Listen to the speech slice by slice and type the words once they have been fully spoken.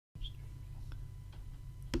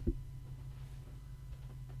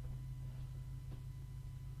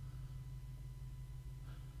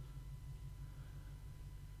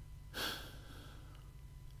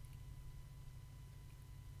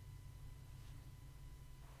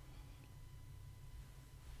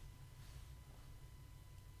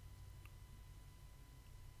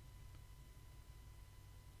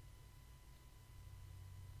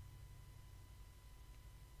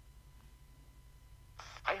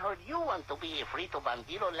I heard you want to be a Frito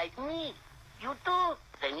Bandito like me. You do?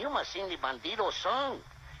 Then you must sing the Bandito song.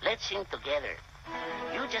 Let's sing together.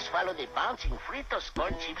 You just follow the bouncing Fritos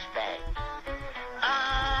corn chips bag.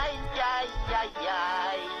 Ay, ay, ay,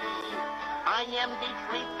 ay. I am the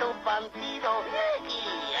Frito Bandito.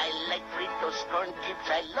 I like Fritos corn chips.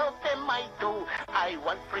 I love them, I do. I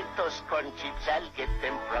want Fritos corn chips. I'll get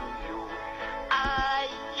them from you. Ay,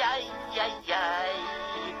 ay, ay, ay.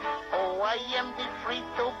 Oh, I am the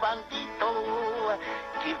Frito Bandito.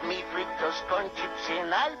 Give me Fritos corn chips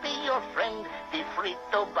and I'll be your friend. The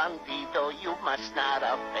Frito Bandito, you must not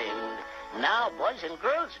offend. Now, boys and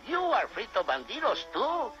girls, you are Frito Banditos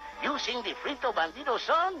too. You sing the Frito Bandito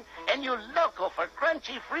song and you loco for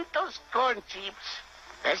crunchy Fritos corn chips.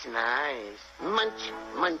 That's nice. Munch,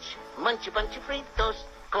 munch, munchy bunchy Fritos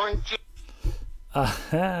corn chips.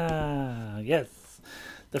 Aha, yes.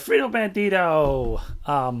 The Frito Bandito.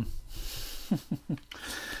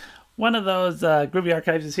 One of those, Groovy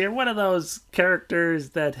Archives is here. One of those characters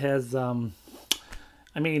that has, I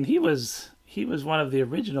mean, he was one of the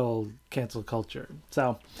original cancel culture.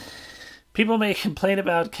 So people may complain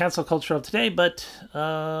about cancel culture of today, but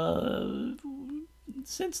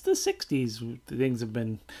since the 60s, things have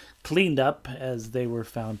been cleaned up as they were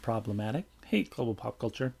found problematic. Hate global pop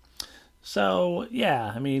culture. So,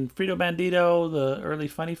 yeah, I mean, Frito Bandito, the early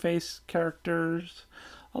Funny Face characters,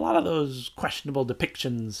 a lot of those questionable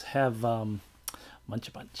depictions have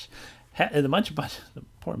Munch-a-Punch. The Munch-a-Punch, the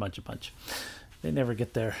poor Munch-a-Punch, they never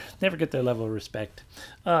get their level of respect.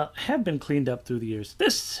 Have been cleaned up through the years.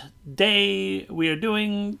 This day we are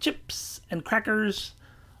doing chips and crackers.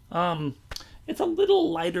 It's a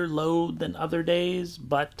little lighter load than other days,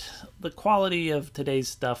 but the quality of today's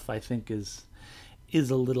stuff I think is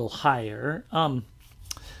a little higher.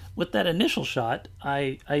 With that initial shot,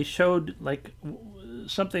 I showed like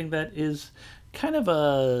something that is kind of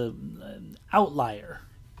an outlier.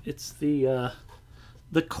 It's the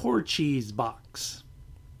core cheese box,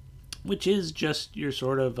 which is just your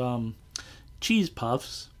sort of cheese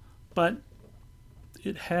puffs, but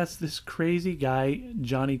it has this crazy guy,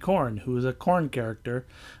 Johnny Corn, who is a corn character,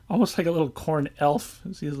 almost like a little corn elf.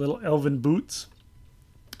 See his little elven boots.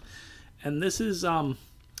 And this is a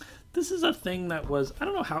thing that was, I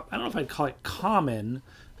don't know if I'd call it common,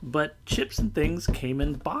 but chips and things came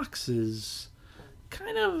in boxes,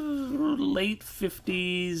 kind of late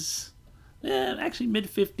 50s, actually mid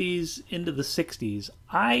 50s into the 60s.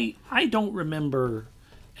 I don't remember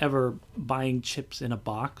ever buying chips in a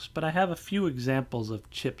box, but I have a few examples of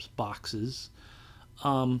chips boxes.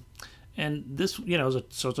 And this, you know,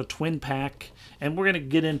 so it's a twin pack, and we're going to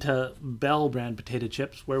get into Bell brand potato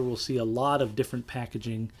chips, where we'll see a lot of different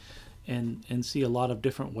packaging and see a lot of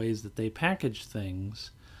different ways that they package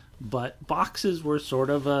things. But boxes were sort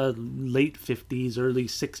of a late 50s, early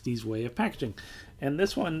 60s way of packaging. And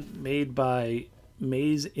this one made by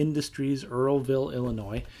Maze Industries, Earlville,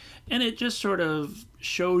 Illinois. And it just sort of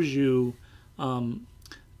shows you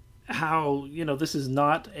how, you know, this is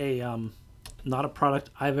not a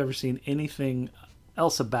product I've ever seen anything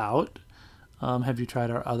else about. Have you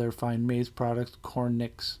tried our other fine Maze products, Corn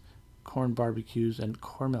Nicks, Corn Barbecues, and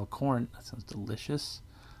Cornmeal Corn? That sounds delicious.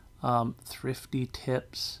 Thrifty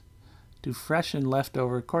Tips. Do fresh and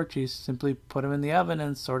leftover corn cheese, simply put them in the oven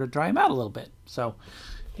and sort of dry them out a little bit. So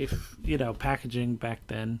if, you know, packaging back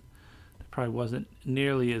then, there probably wasn't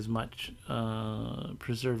nearly as much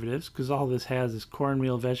preservatives, because all this has is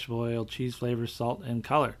cornmeal, vegetable oil, cheese flavor, salt, and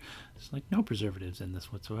color. There's like no preservatives in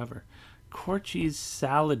this whatsoever. Corn cheese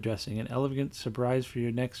salad dressing, an elegant surprise for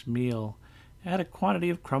your next meal. Add a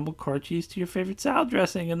quantity of crumbled corn cheese to your favorite salad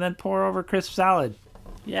dressing and then pour over crisp salad.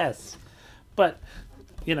 Yes. But,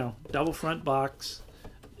 you know, double front box.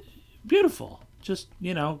 Beautiful. Just,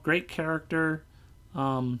 you know, great character.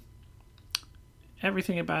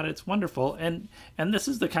 Everything about it's wonderful. And this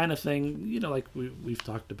is the kind of thing, you know, like we've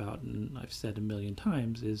talked about and I've said a million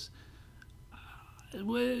times, is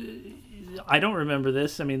I don't remember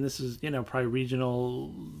this. I mean, this is, you know, probably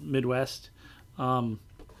regional Midwest.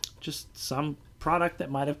 Just some product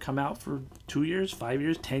that might have come out for 2 years, 5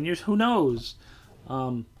 years, 10 years, who knows?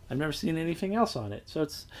 I've never seen anything else on it. So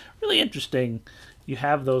it's really interesting. You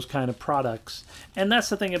have those kind of products. And that's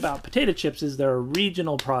the thing about potato chips, is they're a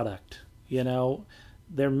regional product. You know,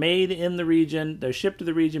 they're made in the region. They're shipped to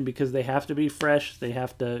the region because they have to be fresh. They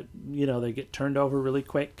have to, you know, they get turned over really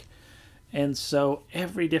quick. And so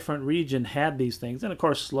every different region had these things. And of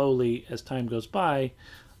course, slowly as time goes by,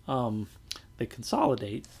 they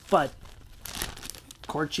consolidate. But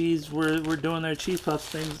Corn Cheese were doing their cheese puffs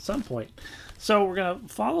things at some point. So we're going to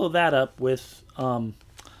follow that up with,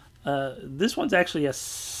 this one's actually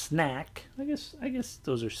snack. I guess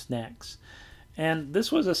those are snacks. And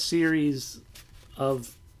this was a series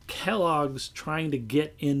of Kellogg's trying to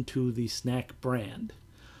get into the snack brand.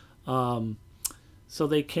 So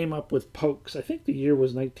they came up with Pokes. I think the year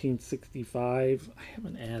was 1965. I have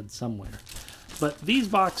an ad somewhere. But these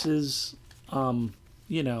boxes,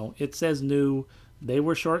 you know, it says new. They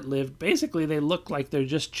were short-lived. Basically, they look like they're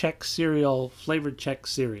just Chex cereal, flavored Chex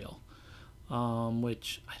cereal.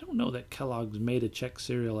 Which I don't know that Kellogg's made a Chex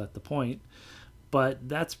cereal at the point. But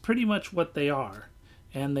that's pretty much what they are.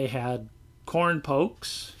 And they had corn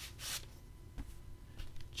Pokes,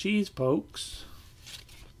 cheese Pokes,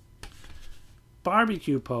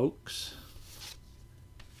 barbecue Pokes,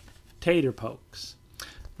 tater Pokes.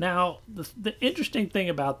 Now, the interesting thing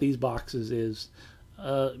about these boxes is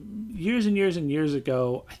years and years and years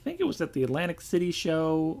ago, I think it was at the Atlantic City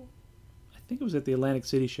show.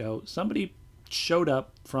 Somebody showed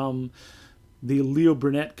up from the Leo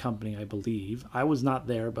Burnett Company, I believe. I was not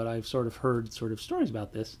there, but I've sort of heard stories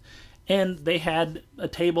about this. And they had a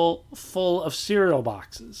table full of cereal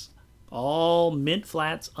boxes, all mint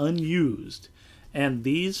flats unused. And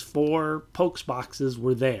these 4 Pokes boxes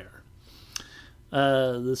were there.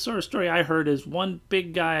 The sort of story I heard is one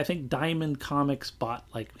big guy, I think Diamond Comics, bought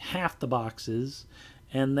like half the boxes.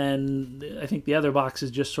 And then I think the other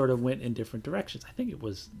boxes just sort of went in different directions. I think it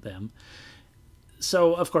was them.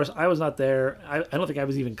 So, of course, I was not there. I don't think I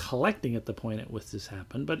was even collecting at the point at which this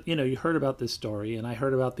happened. But, you know, you heard about this story, and I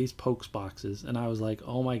heard about these Pokes boxes, and I was like,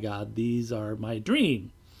 oh, my God, these are my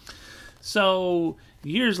dream. So,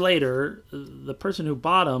 years later, the person who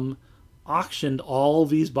bought them auctioned all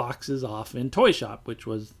these boxes off in Toy Shop, which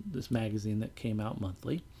was this magazine that came out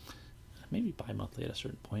monthly, maybe bi-monthly at a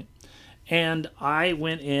certain point. And I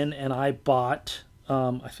went in and I bought,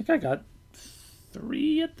 I think I got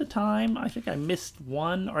 3 at the time. I think I missed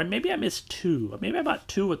 1, or maybe I missed 2. Maybe I bought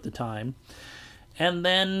 2 at the time. And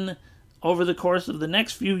then over the course of the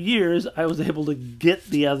next few years, I was able to get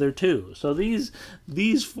the other 2. So these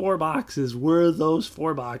 4 boxes were those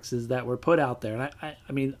 4 boxes that were put out there. And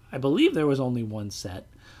I mean, I believe there was only 1 set.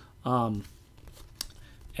 And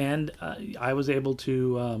I was able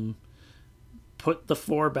to put the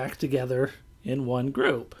 4 back together in one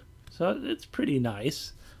group. So it's pretty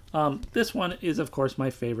nice. This one is, of course, my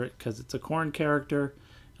favorite because it's a corn character.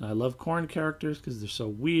 And I love corn characters because they're so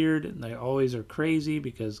weird and they always are crazy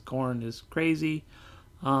because corn is crazy.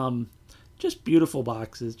 Just beautiful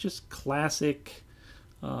boxes, just classic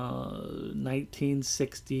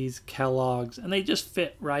 1960s Kellogg's, and they just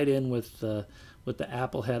fit right in with the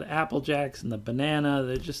Applehead Apple Jacks and the banana.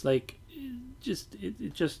 They're just like,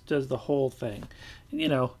 it just does the whole thing. And you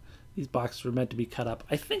know, these boxes were meant to be cut up.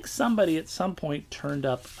 I think somebody at some point turned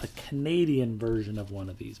up a Canadian version of one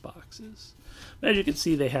of these boxes. But as you can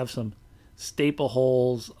see, they have some staple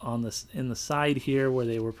holes on this in the side here where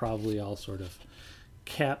they were probably all sort of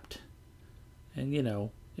kept. And you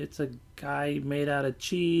know, it's a guy made out of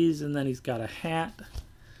cheese, and then he's got a hat,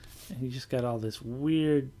 and he just got all this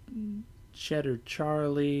weird Cheddar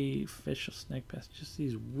Charlie, official Snake Pass, just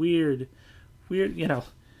these weird, you know,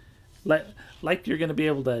 like you're going to be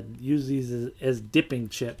able to use these as dipping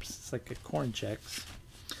chips. It's like a corn Chex.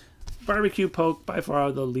 Barbecue Poke, by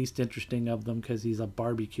far the least interesting of them because he's a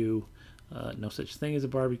barbecue. No such thing as a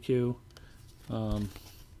barbecue.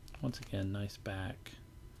 Once again, nice back.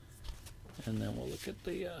 And then we'll look at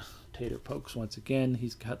the Tater Pokes once again.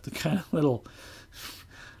 He's got the kind of little,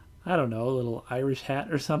 I don't know, a little Irish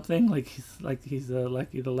hat or something. Like he's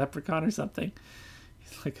Lucky the Leprechaun or something.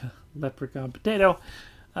 He's like a leprechaun potato.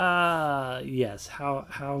 Yes,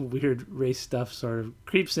 how weird race stuff sort of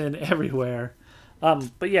creeps in everywhere.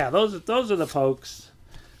 But yeah, those are the Pokes.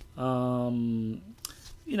 You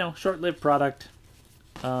know, short-lived product.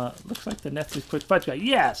 Looks like the Nestle Quick Fudge guy.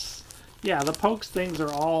 Yes, yeah, the Pokes things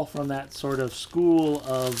are all from that sort of school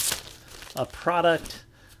of a product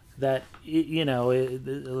that, you know,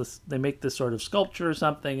 they make this sort of sculpture or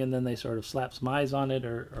something, and then they sort of slap some eyes on it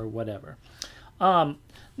or whatever.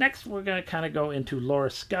 Next, we're going to kind of go into Laura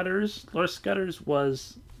Scudder's. Laura Scudder's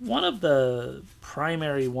was one of the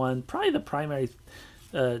primary probably the primary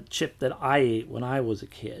chip that I ate when I was a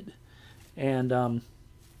kid. And I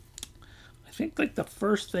think like the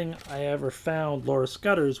first thing I ever found Laura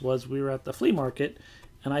Scudder's was we were at the flea market,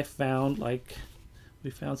 and we found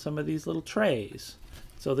some of these little trays.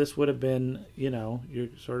 So this would have been, you know, your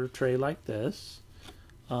sort of tray like this.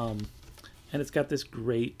 And it's got this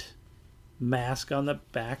great mask on the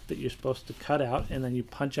back that you're supposed to cut out, and then you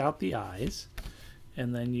punch out the eyes,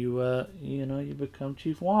 and then you become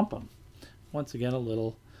Chief Wampum. Once again, a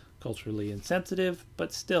little culturally insensitive,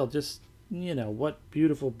 but still, just, you know, what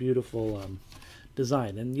beautiful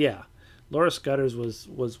design. And yeah, Laura Scudder's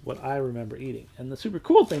was what I remember eating. And the super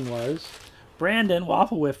cool thing was, Brandon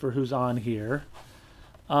Waffle Whiffer, who's on here,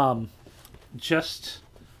 just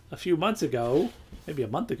a few months ago, maybe a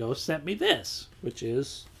month ago, sent me this, which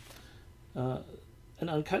is an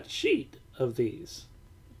uncut sheet of these.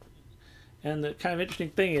 And the kind of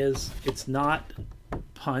interesting thing is, it's not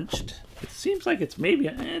punched. It seems like it's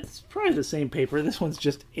it's probably the same paper. This one's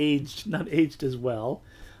just aged, not aged as well.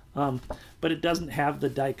 But it doesn't have the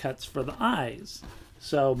die cuts for the eyes.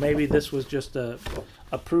 So maybe this was just a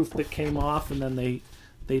proof that came off, and then they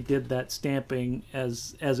did that stamping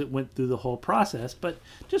as it went through the whole process. But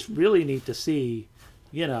just really neat to see,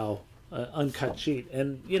 uncut sheet.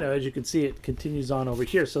 And, as you can see, it continues on over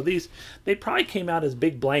here. So they probably came out as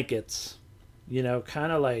big blankets,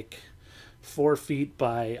 kind of like 4 feet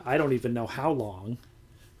by I don't even know how long.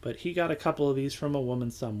 But he got a couple of these from a woman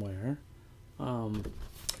somewhere. And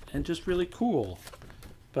just really cool.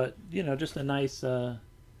 But, just a nice sort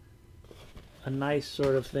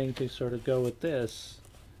of thing to sort of go with this.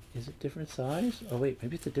 Is it different size? Oh wait,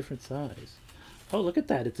 maybe it's a different size. Oh, look at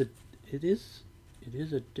that. It is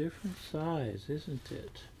a different size, isn't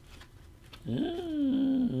it?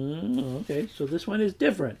 Okay, so this one is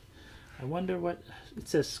different. I wonder what it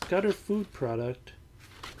says. Scudder Food Product,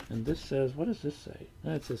 and this says, what does this say?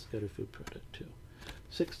 It says Scudder Food Product too.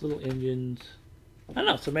 6 little engines. I don't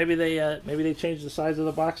know. So maybe they changed the size of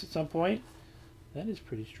the box at some point. That is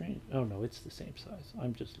pretty strange. Oh no, it's the same size.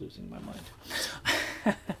 I'm just losing my mind.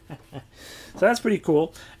 So that's pretty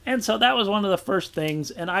cool. And so that was one of the first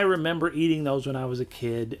things. And I remember eating those when I was a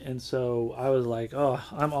kid. And so I was like, oh,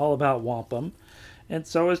 I'm all about wampum. And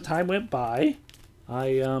so as time went by,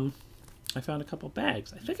 I found a couple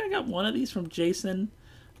bags. I think I got one of these from Jason.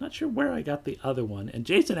 Not sure where I got the other one. And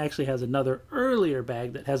Jason actually has another earlier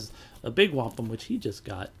bag that has a big wampum, which he just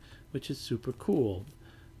got, which is super cool.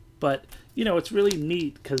 But, it's really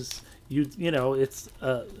neat because, it's,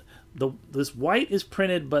 this white is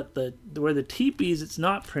printed, but where the teepees, it's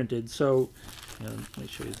not printed. So, let me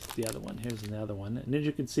show you the other one. Here's the other one. And as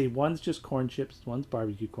you can see, one's just corn chips, one's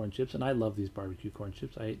barbecue corn chips. And I love these barbecue corn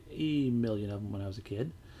chips. I ate a million of them when I was a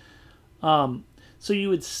kid. So you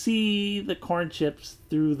would see the corn chips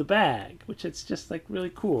through the bag, which it's just like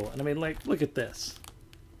really cool. And I mean, like, look at this.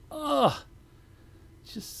 Oh,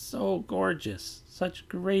 it's just so gorgeous. Such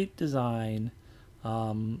great design.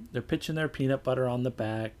 They're pitching their peanut butter on the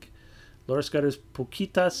back. Laura Scudder's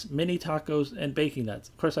Poquitas, mini tacos, and baking nuts.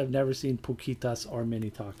 Of course, I've never seen Poquitas or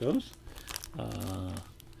mini tacos.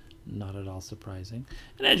 Not at all surprising.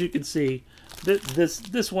 And as you can see,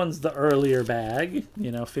 this one's the earlier bag,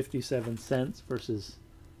 57 cents versus,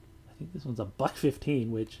 I think this one's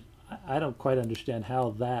 $1.15, which I don't quite understand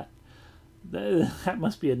how that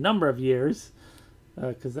must be a number of years,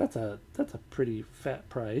 because that's a pretty fat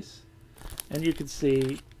price. And you can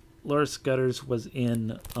see Laura Scudder's was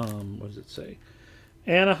in, what does it say?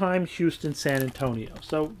 Anaheim, Houston, San Antonio.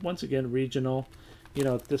 So once again, regional.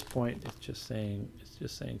 At this point, it's just saying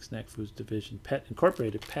Snack Foods Division, Pet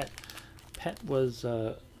Incorporated. Pet was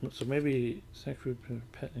so maybe Snack Food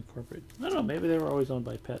Pet Incorporated. I don't know. Maybe they were always owned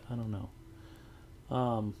by Pet. I don't know.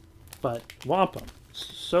 But wampum,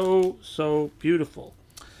 so beautiful.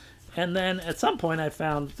 And then at some point, I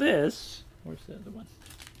found this. Where's the other one?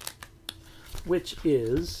 Which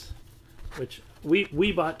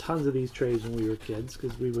we bought tons of these trays when we were kids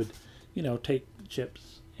because we would, take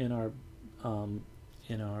chips in our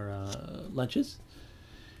lunches.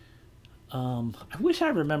 I wish I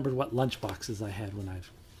remembered what lunch boxes I had when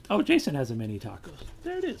oh, Jason has a mini tacos.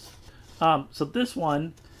 There it is. So this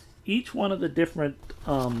one, each one of the different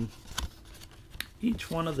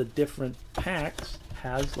packs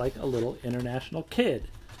has like a little international kid,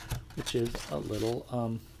 which is a little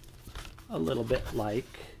bit like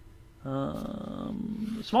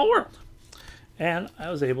Small World. And I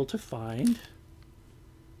was able to find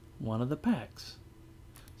one of the packs.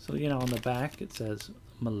 So, on the back it says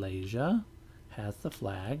Malaysia, has the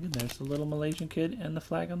flag, and there's the little Malaysian kid and the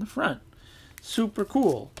flag on the front. Super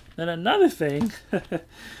cool. Then another thing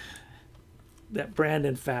that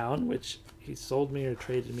Brandon found, which he sold me or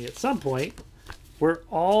traded me at some point, were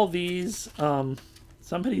all these,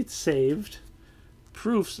 somebody had saved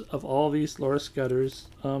proofs of all these Laura Scudder's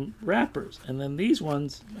wrappers. And then these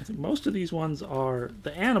ones, I think most of these ones are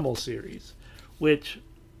the animal series, which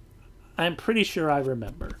I'm pretty sure I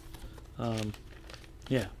remember.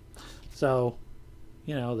 Yeah. So,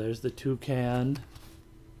 there's the toucan.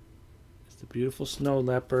 It's the beautiful snow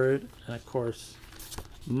leopard. And of course,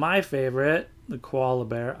 my favorite, the koala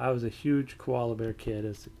bear. I was a huge koala bear kid. I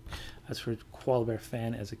was a koala bear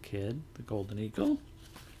fan as a kid. The golden eagle.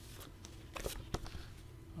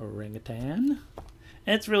 orangutan.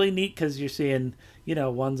 And it's really neat because you're seeing, you know,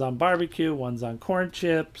 one's on barbecue, one's on corn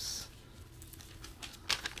chips.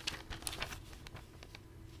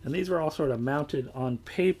 And these were all sort of mounted on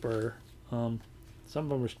paper. Some of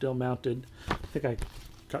them are still mounted. I think I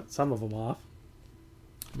cut some of them off.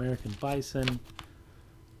 American bison,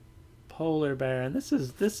 polar bear, and this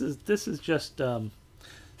is just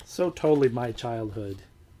so totally my childhood.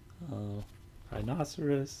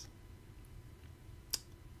 Rhinoceros,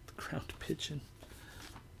 the ground pigeon,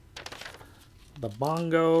 the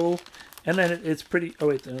bongo, and then it's pretty. Oh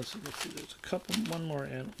wait, let's see, there's a couple, one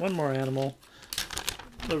more animal.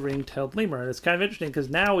 The ring-tailed lemur. And it's kind of interesting because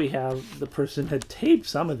now we have the person had taped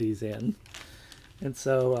some of these in, and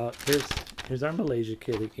so here's our Malaysia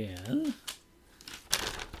kid again.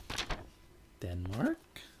 Denmark,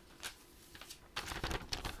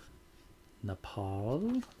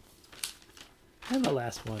 Nepal, and the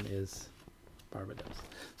last one is Barbados.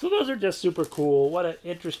 So those are just super cool. What an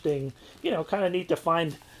interesting, you know, kind of neat to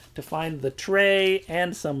find the tray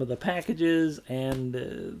and some of the packages and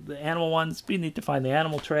the animal ones. Be neat to find the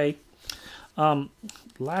animal tray.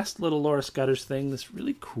 Last little Laura Scudder's thing, this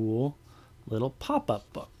really cool little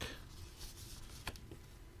pop-up book.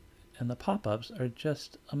 And the pop-ups are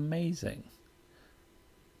just amazing.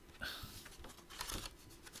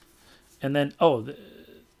 And then,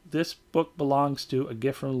 this book belongs to A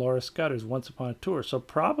Gift from Laura Scudder's Once Upon a Tour. So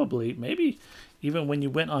probably, maybe even when you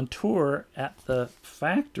went on tour at the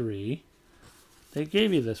factory, they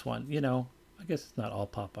gave you this one. You know, I guess it's not all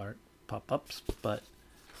pop-ups, but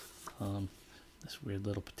this weird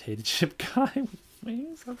little potato chip guy with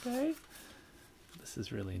wings, okay. This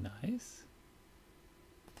is really nice.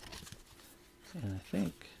 And I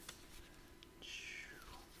think,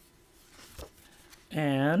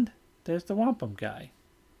 and there's the wampum guy.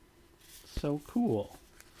 So cool.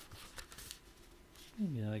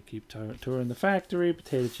 You know, they keep touring the factory.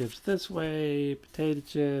 Potato chips this way. Potato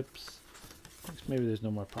chips. Maybe there's no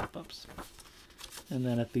more pop-ups. And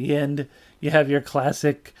then at the end, you have your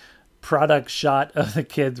classic product shot of the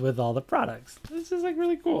kids with all the products. This is like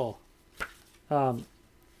really cool.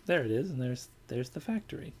 There it is, and there's the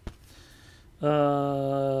factory. They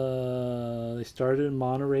started in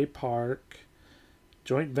Monterey Park.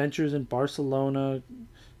 Joint ventures in Barcelona,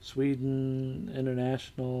 Sweden,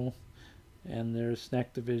 International, and their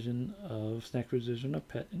snack division of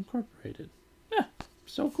Pet Incorporated. Yeah,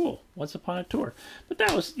 so cool. Once Upon a Tour. But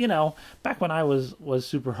that was, you know, back when I was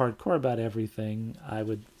super hardcore about everything, I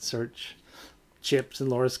would search chips and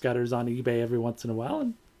Laura Scudder's on eBay every once in a while,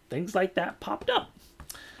 and things like that popped up.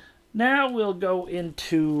 Now we'll go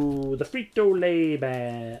into the Frito Lay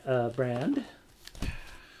brand.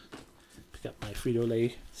 Pick up my Frito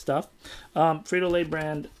Lay stuff. Frito Lay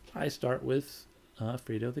brand, I start with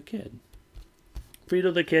Frito the Kid.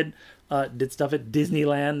 Frito the Kid did stuff at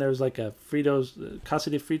Disneyland. There was like a Casa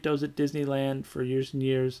de Fritos at Disneyland for years and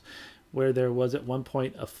years, where there was at one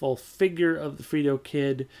point a full figure of the Frito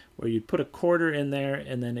Kid where you'd put a quarter in there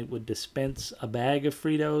and then it would dispense a bag of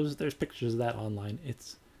Fritos. There's pictures of that online.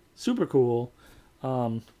 It's super cool.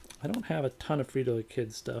 I don't have a ton of Frito the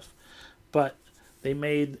Kid stuff, but they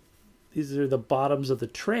made, these are the bottoms of the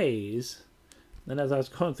trays. Then as I was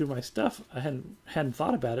going through my stuff, I hadn't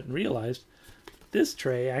thought about it and realized this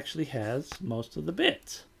tray actually has most of the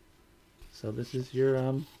bits. So this is your,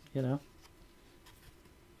 you know,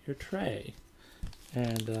 your tray.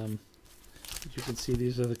 And as you can see,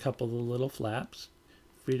 these are the couple of the little flaps.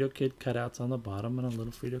 Frito Kid cutouts on the bottom and a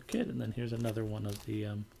little Frito Kid. And then here's another one of the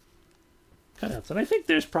cutouts. And I think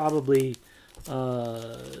there's probably 2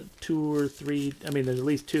 or 3. I mean, there's at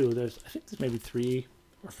least 2. I think there's maybe 3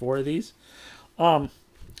 or 4 of these.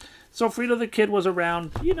 So Frito the Kid was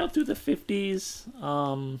around, you know, through the 50s.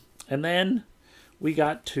 And then we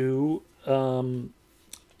got to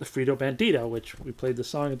the Frito Bandito, which we played the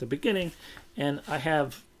song at the beginning. And I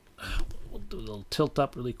have, we'll do a little tilt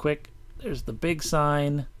up really quick. There's the big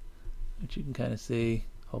sign, which you can kind of see,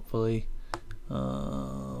 hopefully,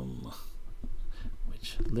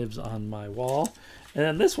 which lives on my wall. And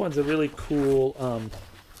then this one's a really cool,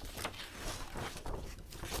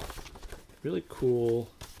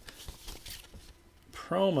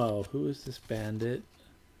 promo. Who is this bandit?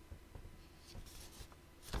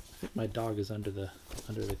 I think my dog is under the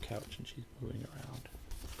couch and she's moving around.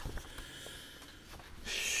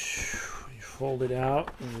 You fold it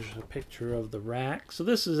out and there's a picture of the rack. So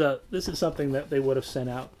this is something that they would have sent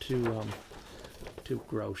out to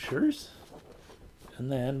grocers.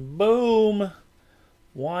 And then boom,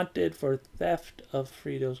 wanted for theft of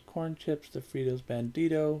Fritos corn chips, the Fritos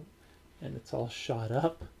Bandito, and it's all shot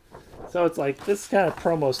up. So it's like this kind of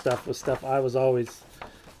promo stuff was stuff I was always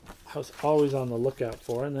I was always on the lookout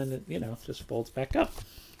for, and then it, just folds back up.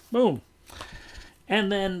 Boom.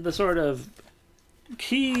 And then the sort of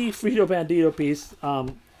key Frito Bandito piece,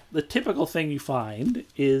 the typical thing you find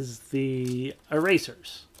is the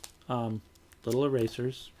erasers. Little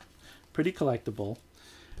erasers, pretty collectible.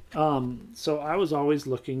 So I was always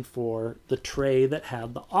looking for the tray that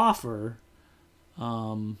had the offer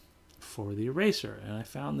for the eraser. And I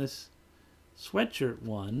found this sweatshirt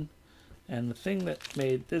one. And the thing that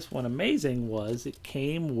made this one amazing was it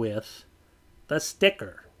came with the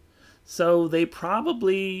sticker. So they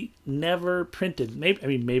probably never printed.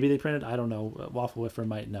 Maybe they printed. I don't know. Waffle Whiffer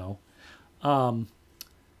might know. A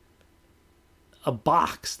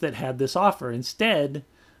box that had this offer. Instead,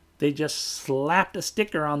 they just slapped a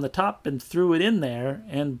sticker on the top and threw it in there,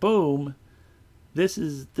 and boom, this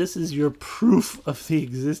is your proof of the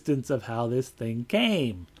existence of how this thing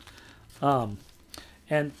came.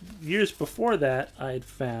 And years before that, I'd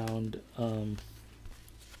found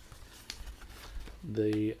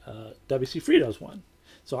the WC Fritos one.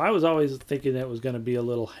 So I was always thinking it was going to be a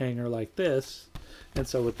little hanger like this. And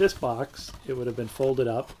so with this box, it would have been folded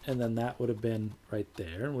up, and then that would have been right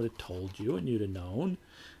there and would have told you, and you'd have known.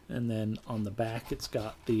 And then on the back, it's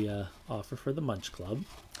got the offer for the Munch Club.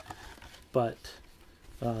 But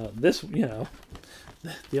this, the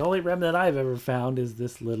only remnant I've ever found is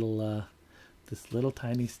this little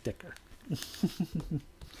tiny sticker.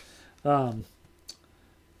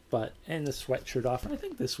 But and the sweatshirt offer. I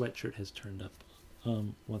think this sweatshirt has turned up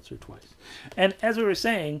once or twice. And as we were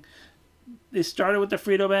saying, they started with the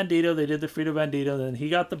Frito Bandito. They did the Frito Bandito. Then he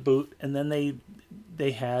got the boot, and then they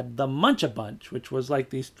had the Munch-a-Bunch, which was like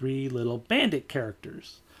these 3 little bandit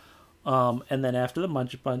characters. And then after the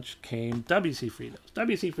Munch-a-Bunch came WC Fritos.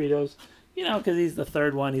 WC Fritos, because he's the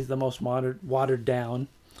third one, he's the most watered down.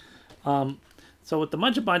 So with the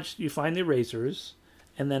Munch-a-Bunch, you find the erasers,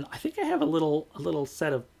 and then I think I have a little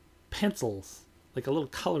set of pencils, like a little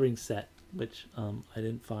coloring set, which I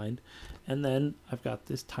didn't find. And then I've got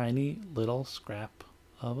this tiny little scrap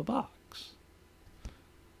of a box.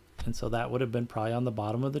 And so that would have been probably on the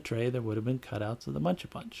bottom of the tray. There would have been cutouts of the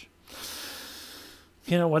Munch-a-Bunch.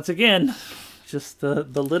 Once again, just the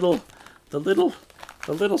little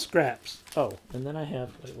scraps. Oh, and then I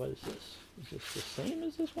have, wait, what is this? Is this the same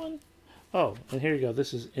as this one? Oh, and here you go.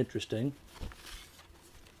 This is interesting.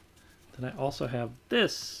 Then I also have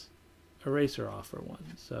this eraser offer one.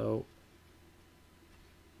 So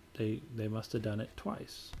they must have done it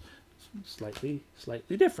twice. Slightly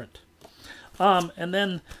different. And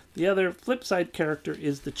then the other flip side character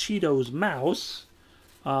is the Cheetos Mouse,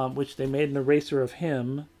 which they made an eraser of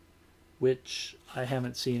him, which I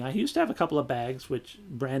haven't seen. I used to have a couple of bags, which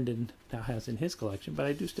Brandon now has in his collection, but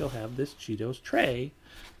I do still have this Cheetos tray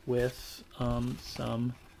with some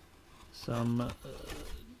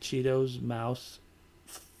Cheetos Mouse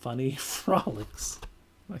funny frolics.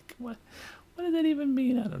 Like, what does that even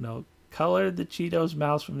mean? I don't know. Colored the Cheetos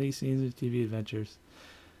Mouse from these scenes of TV adventures.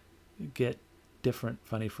 You get different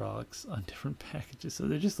funny frolics on different packages. So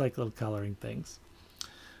they're just like little coloring things.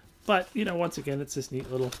 But, once again, it's this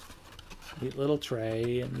neat little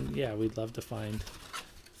tray. And yeah, we'd love to find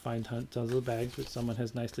tons of the bags, which someone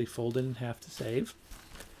has nicely folded in half to save.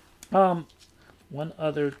 One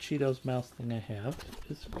other Cheetos Mouse thing I have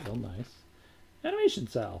is real nice. Animation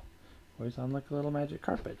cell. Always on like a little magic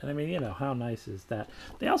carpet. And I mean, how nice is that?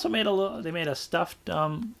 They also made a stuffed,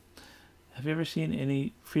 have you ever seen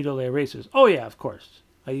any Frito Lay erasers? Oh yeah, of course.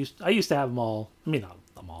 I used to have them all. I mean, not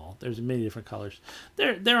them all. There's many different colors.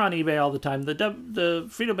 They're on eBay all the time. The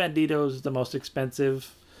Frito Bandito is the most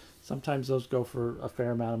expensive. Sometimes those go for a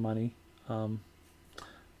fair amount of money.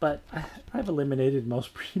 But I've eliminated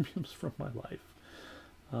most premiums from my life.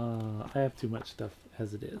 I have too much stuff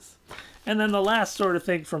as it is. And then the last sort of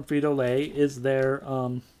thing from Frito Lay is their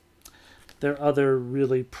other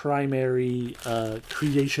really primary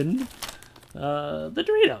creation, the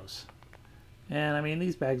Doritos. And I mean,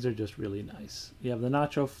 these bags are just really nice. You have the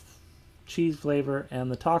nacho cheese flavor and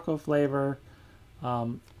the taco flavor.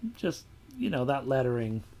 Just, that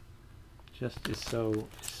lettering just is so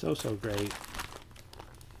great.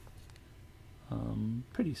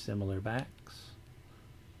 Pretty similar backs.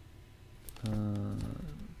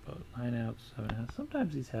 About 9 ounce, 7 ounce.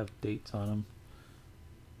 Sometimes these have dates on them,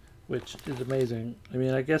 which is amazing. I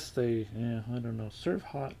mean, I guess I don't know, serve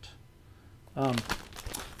hot. But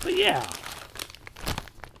yeah,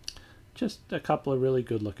 just a couple of really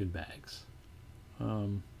good looking bags.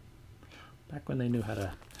 Back when they knew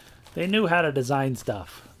how to design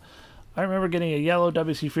stuff. I remember getting a yellow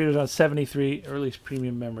WC Fritos on 73, earliest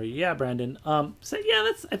premium memory. Yeah, Brandon. So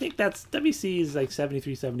yeah, I think that's WC is like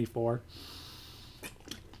 73, 74.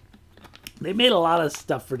 they made a lot of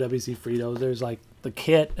stuff for WC Frito. There's like the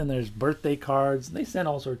kit and there's birthday cards. And they sent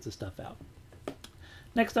all sorts of stuff out.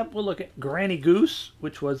 Next up, we'll look at Granny Goose,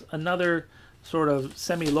 which was another sort of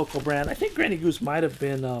semi-local brand. I think Granny Goose might have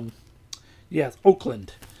been, yes,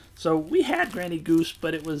 Oakland. So we had Granny Goose,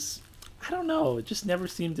 but it was, I don't know, it just never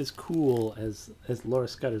seemed as cool as Laura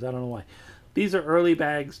Scudder's. I don't know why. These are early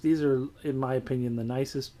bags. These are, in my opinion, the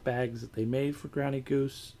nicest bags that they made for Granny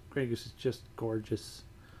Goose. Granny Goose is just gorgeous.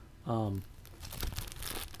 I don't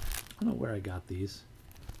know where I got these,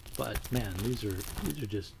 but man, these are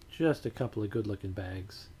just a couple of good-looking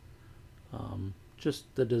bags.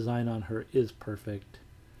 Just the design on her is perfect.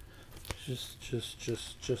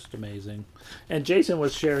 Just amazing. And Jason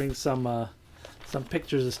was sharing some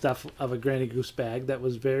pictures of stuff of a Granny Goose bag that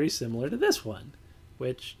was very similar to this one,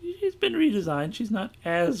 which she's been redesigned. She's not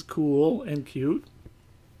as cool and cute,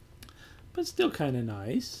 but still kind of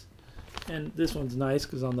nice. And this one's nice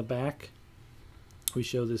because on the back we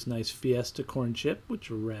show this nice Fiesta corn chip,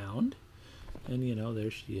 which are round. And, you know,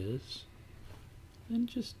 there she is. And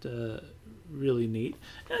just really neat.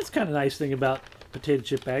 And that's kind of nice thing about potato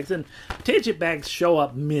chip bags. And potato chip bags show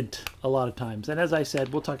up mint a lot of times. And as I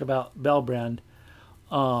said, we'll talk about Bell brand.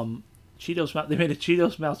 Cheetos Mouse. They made a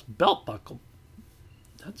Cheetos Mouse belt buckle.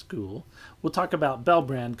 That's cool. We'll talk about Bell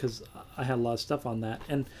brand because I had a lot of stuff on that.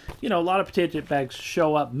 And, you know, a lot of potato chip bags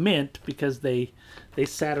show up mint because they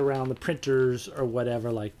sat around the printers or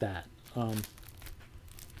whatever like that. And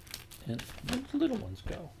where did the little ones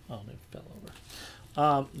go? Oh, they fell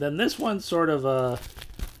over. Then this one's sort of a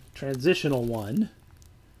transitional one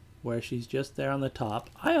where she's just there on the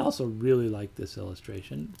top. I also really like this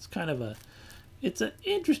illustration. It's kind of it's an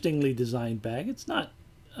interestingly designed bag. It's not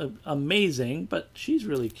amazing, but she's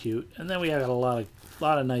really cute. And then we have a lot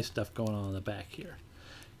of nice stuff going on in the back here.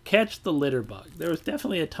 Catch the litter bug. There was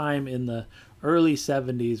definitely a time in the early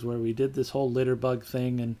 70s where we did this whole litter bug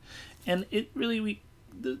thing, and it really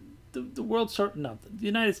the world the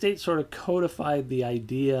United States sort of codified the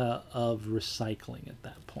idea of recycling at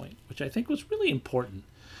that point, which I think was really important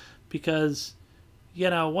because, you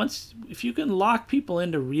know, if you can lock people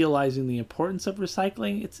into realizing the importance of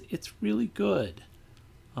recycling, it's really good.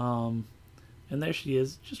 And there she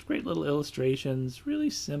is, just great little illustrations, really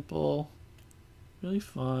simple, really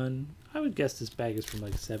fun. I would guess this bag is from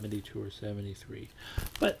like 72 or 73.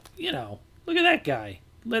 But, you know, look at that guy,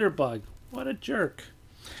 litter bug, what a jerk.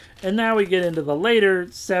 And now we get into the later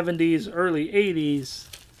 70s, early 80s,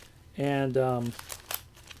 and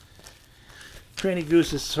Granny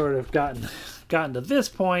Goose has sort of gotten to this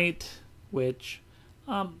point, which,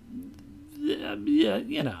 yeah,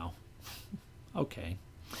 you know, okay.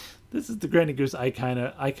 This is the Granny Goose I kind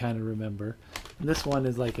of remember. And this one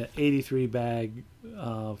is like an 83 bag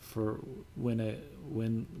for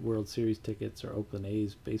win World Series tickets or Oakland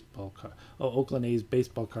A's baseball card. Oh, Oakland A's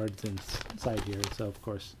baseball cards inside here. So of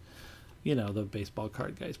course, you know, the baseball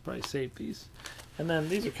card guys probably saved these. And then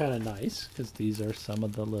these are kind of nice because these are some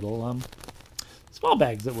of the little small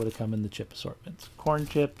bags that would have come in the chip assortments. Corn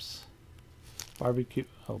chips, barbecue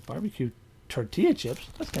tortilla chips.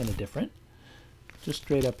 That's kind of different. Just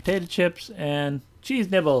straight up potato chips and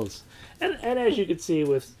cheese nibbles. And as you can see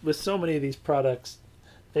with so many of these products,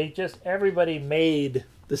 everybody made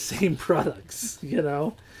the same products, you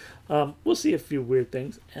know. We'll see a few weird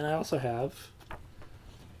things. And I also have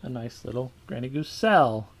a nice little Granny Goose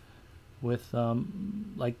cell with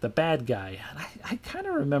like the bad guy. And I kind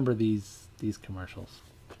of remember these commercials,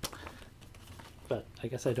 but I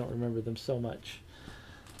guess I don't remember them so much.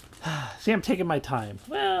 See, I'm taking my time.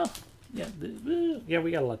 Well, yeah,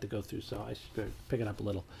 we got a lot to go through, so I should pick it up a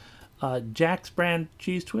little. Jack's brand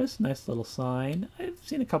cheese twist, nice little sign. I've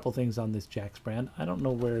seen a couple things on this Jack's brand. I don't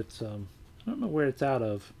know where it's out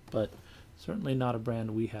of, but certainly not a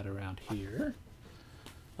brand we had around here.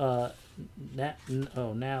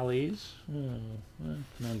 Nally's. Now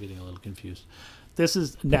I'm getting a little confused. This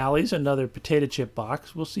is Nally's, another potato chip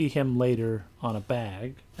box. We'll see him later on a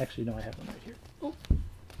bag. Actually, no, I have him right here. Oh,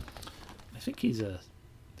 I think he's a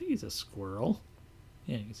squirrel.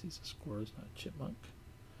 Yeah, I guess he's a squirrel. He's not a chipmunk.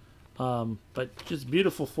 But just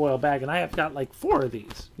beautiful foil bag, and I have got like 4 of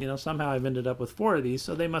these. You know, somehow I've ended up with 4 of these,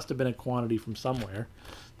 so they must have been a quantity from somewhere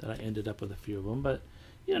that I ended up with a few of them. But,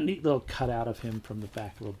 you know, neat little cutout of him from the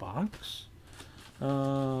back of a box.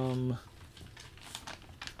 And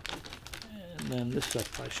then this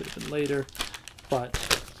stuff probably should have been later. But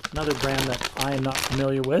another brand that I am not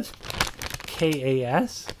familiar with,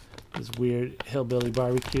 KAS, this weird hillbilly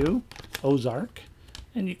barbecue, Ozark.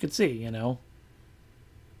 And you can see, you know,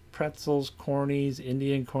 pretzels, cornies,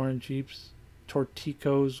 Indian corn chips,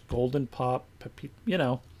 torticos, golden pop, you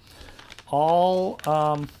know, all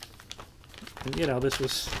And, you know,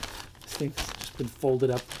 this thing's just been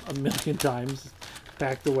folded up a million times,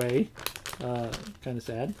 packed away. Kind of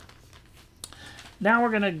sad. Now we're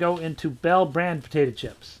going to go into Bell brand potato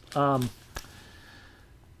chips. Do I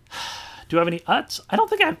have any Utz? I don't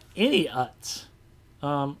think I have any Utz.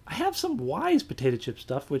 I have some Wise potato chip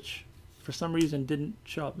stuff, which for some reason didn't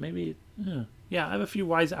show up. Maybe, yeah, I have a few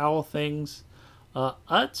Wise Owl things.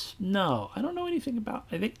 Utz? No, I don't know anything about.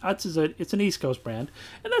 I think Utz it's an East Coast brand,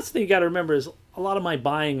 and that's the thing you got to remember is a lot of my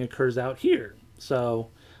buying occurs out here. So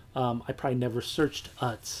I probably never searched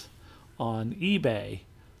Utz on eBay.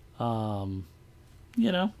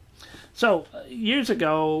 You know, so years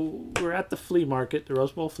ago we were at the flea market, the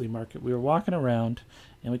Rose Bowl flea market. We were walking around,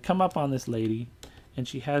 and we come up on this lady, and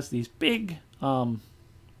she has these big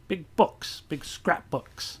books, big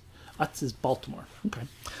scrapbooks. Utz is Baltimore. Okay.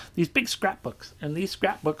 These big scrapbooks. And these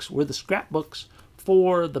scrapbooks were the scrapbooks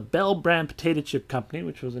for the Bell brand potato chip company,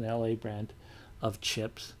 which was an LA brand of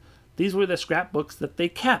chips. These were the scrapbooks that they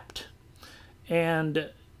kept. And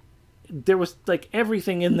there was like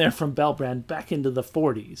everything in there from Bell brand back into the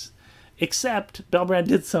 40s. Except Bell brand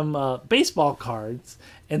did some baseball cards,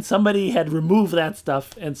 and somebody had removed that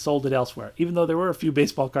stuff and sold it elsewhere. Even though there were a few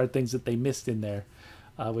baseball card things that they missed in there,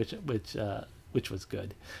 which was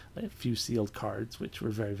good. A few sealed cards, which were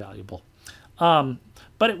very valuable.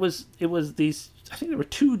 But it was these, I think there were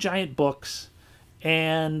 2 giant books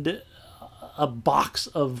and a box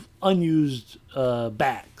of unused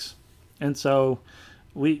bags. And so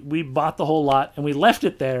we bought the whole lot, and we left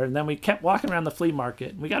it there, and then we kept walking around the flea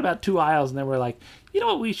market. And we got about 2 aisles, and then we're like, you know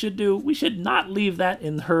what we should do? We should not leave that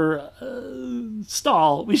in her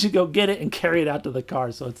stall. We should go get it and carry it out to the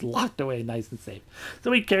car so it's locked away nice and safe.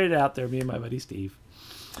 So we carried it out there, me and my buddy Steve.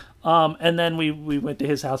 And then we went to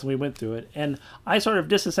his house and we went through it. And I sort of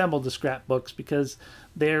disassembled the scrapbooks because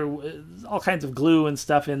there was all kinds of glue and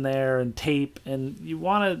stuff in there and tape. And you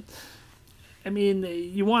want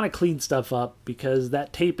to clean stuff up because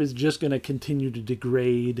that tape is just going to continue to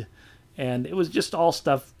degrade. And it was just all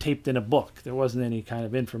stuff taped in a book. There wasn't any kind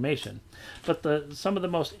of information. But some of the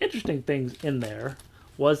most interesting things in there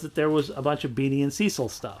was that there was a bunch of Beanie and Cecil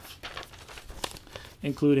stuff,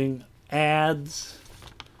 including ads.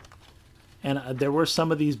 And there were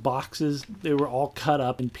some of these boxes. They were all cut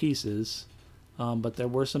up in pieces. But there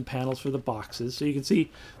were some panels for the boxes. So you can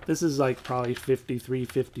see this is like probably 53,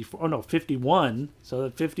 54. Oh, no, 51. So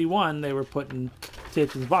at 51, they were putting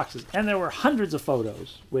tapes in the boxes. And there were hundreds of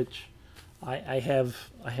photos, which I have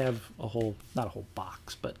a whole, not a whole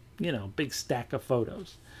box, but, you know, big stack of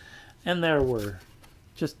photos. And there were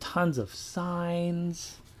just tons of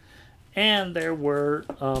signs. And there were,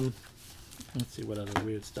 let's see what other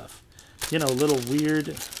weird stuff. You know, little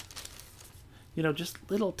weird, you know, just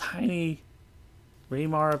little tiny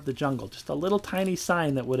Raymar of the Jungle. Just a little tiny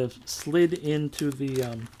sign that would have slid into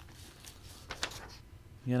the,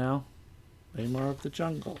 you know, Raymar of the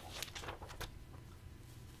Jungle.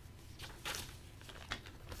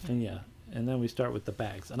 And yeah, and then we start with the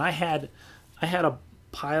bags. And I had a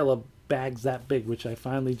pile of bags that big, which I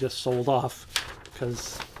finally just sold off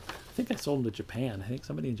because I think I sold them to Japan. I think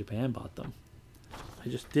somebody in Japan bought them. I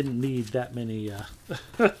just didn't need that many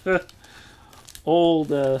old,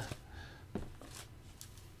 you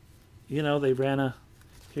know, they ran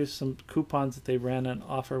here's some coupons that they ran an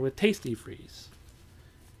offer with Tasty Freeze.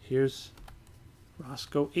 Here's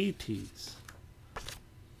Roscoe ATs.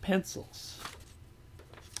 Pencils.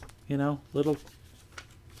 You know, little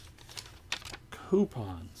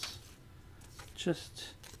coupons. Just,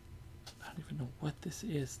 I don't even know what this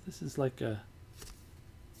is. This is like a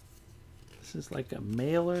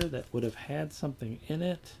mailer that would have had something in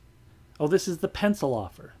it. Oh, this is the pencil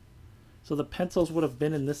offer. So the pencils would have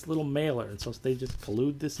been in this little mailer, and so they just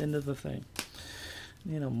glued this into the thing.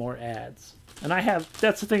 You know, more ads. And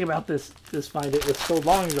that's the thing about this find. It was so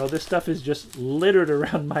long ago, this stuff is just littered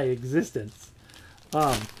around my existence.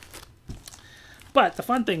 But the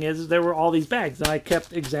fun thing is there were all these bags, and I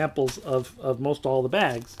kept examples of most all the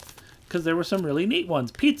bags, because there were some really neat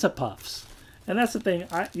ones. Pizza Puffs. And that's the thing,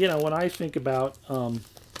 when I think about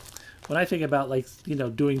like, you know,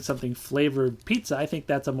 doing something flavored pizza, I think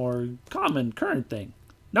that's a more common current thing.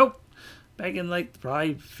 Nope. Back in like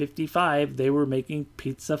probably 55, they were making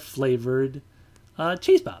pizza flavored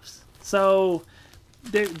cheese puffs. So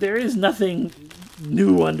there is nothing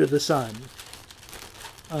new under the sun.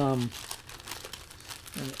 And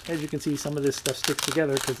as you can see, some of this stuff sticks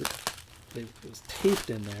together because it was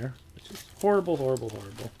taped in there, which is horrible, horrible,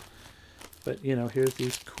 horrible. But, you know, here's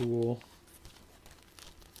these cool...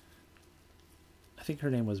 I think her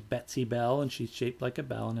name was Betsy Bell, and she's shaped like a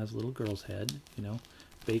bell and has a little girl's head. You know,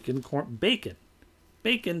 bacon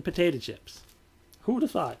potato chips. Who would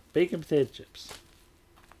have thought? Bacon potato chips.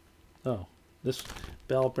 Oh, this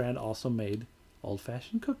Bell brand also made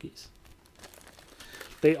old-fashioned cookies.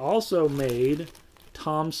 They also made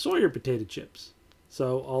Tom Sawyer potato chips.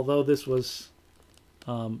 So although this was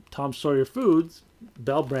Tom Sawyer Foods,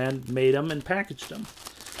 Bell brand made them and packaged them.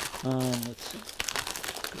 Let's see.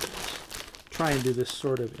 Try and do this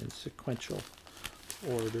sort of in sequential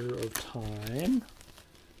order of time.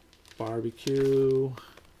 Barbecue.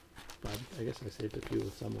 I guess I saved a few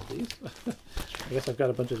with some of these. I guess I've got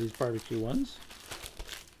a bunch of these barbecue ones.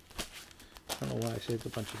 I don't know why I saved a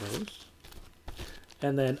bunch of those.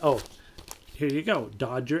 And then, oh, here you go.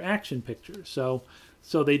 Dodger action pictures. So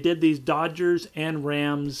they did these Dodgers and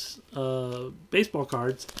Rams baseball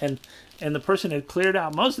cards, and the person had cleared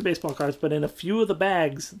out most of the baseball cards, but in a few of the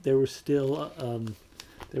bags there was still a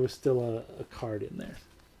card in there.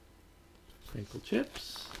 Crinkle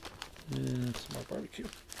chips and some more barbecue.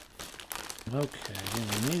 Okay,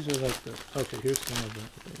 and these are like the here's some of the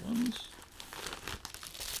other ones.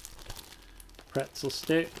 Pretzel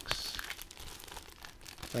sticks,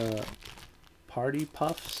 party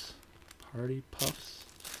puffs, and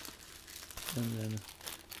then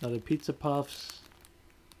another pizza puffs,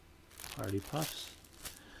 party puffs.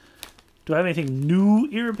 Do I have anything new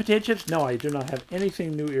era potato chips? No, I do not have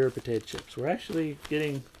anything new era potato chips. We're actually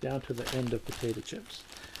getting down to the end of potato chips.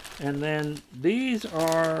 And then these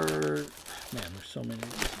are, man, there's so many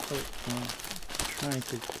of these. Trying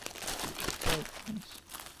to,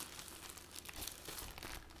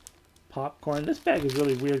 popcorn. This bag is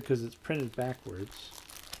really weird because it's printed backwards.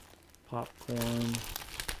 Popcorn.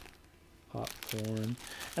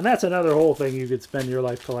 And that's another whole thing you could spend your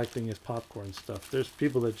life collecting is popcorn stuff. There's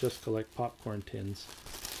people that just collect popcorn tins.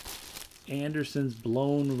 Anderson's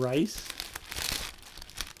blown rice.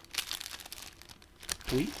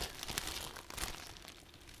 Wheat.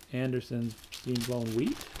 Anderson's steam blown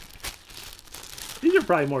wheat. These are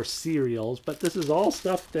probably more cereals, but this is all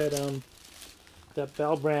stuff that that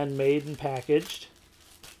Bell brand made and packaged.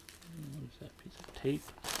 What is that piece of tape?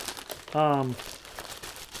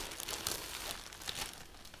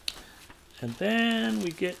 And then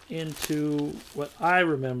we get into what I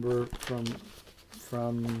remember from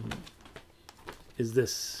is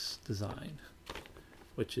this design,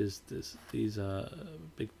 which is these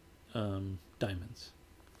big diamonds.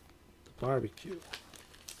 The barbecue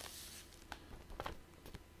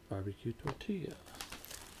tortilla.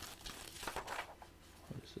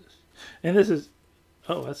 What is this? And this is,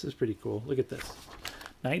 oh, this is pretty cool. Look at this.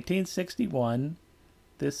 1961.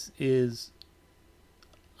 This is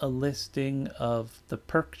a listing of the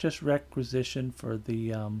purchase requisition for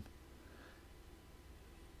the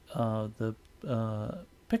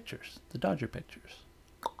pictures, the Dodger pictures.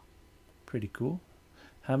 Pretty cool.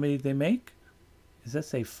 How many did they make? Does that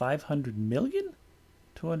say 500 million?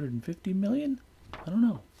 250 million? I don't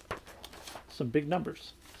know. Some big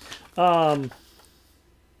numbers.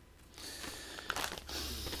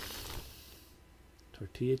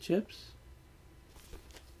 Tortilla chips.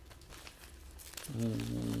 Let's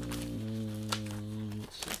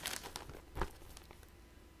see.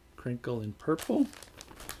 Crinkle in purple.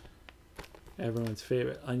 Everyone's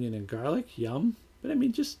favorite onion and garlic. Yum. But I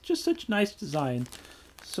mean, just such nice design.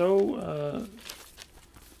 So, I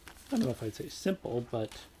don't know if I'd say simple,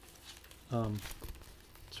 but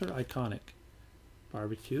sort of iconic.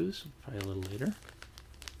 Barbecues, probably a little later.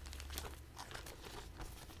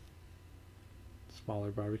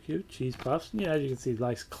 Smaller barbecue. Cheese puffs. Yeah, as you can see,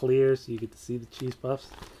 nice clear, so you get to see the cheese puffs.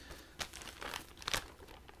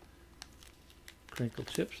 Crinkle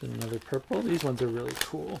chips and another purple. These ones are really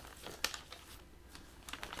cool.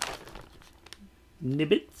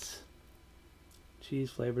 Nibbits.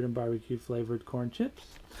 Cheese flavored and barbecue flavored corn chips.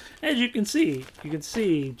 As you can see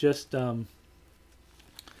just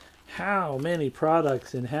how many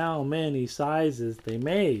products and how many sizes they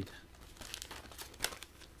made.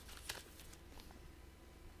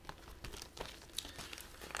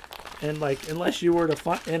 And like, unless you were to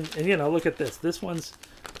find, and you know, look at this. This one's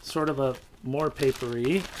sort of a more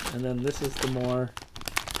papery, and then this is the more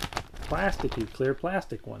plasticky, clear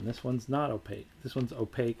plastic one. This one's not opaque. This one's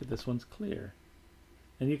opaque. This one's clear.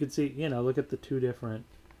 And you can see, you know, look at the two different,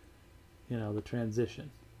 you know, the transition.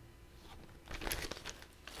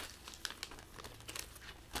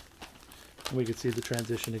 And we can see the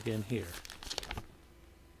transition again here.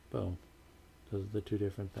 Boom. Those are the two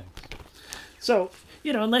different things. So,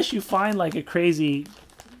 you know, unless you find like a crazy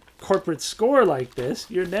corporate score like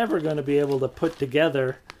this, you're never going to be able to put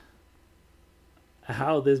together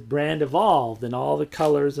how this brand evolved and all the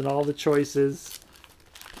colors and all the choices.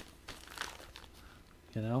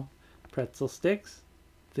 You know, pretzel sticks,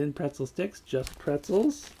 thin pretzel sticks, just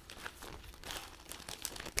pretzels.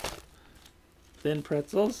 Thin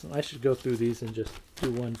pretzels. I should go through these and just do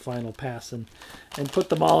one final pass and put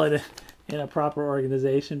them all in a proper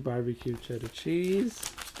organization. Barbecue cheddar cheese.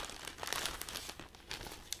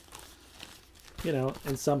 You know,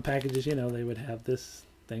 in some packages, you know, they would have this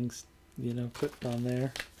things, you know, clipped on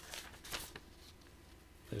there.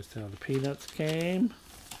 There's how the peanuts came.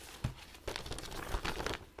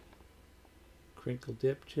 Crinkle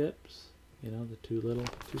dip chips. You know, the two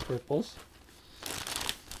purples.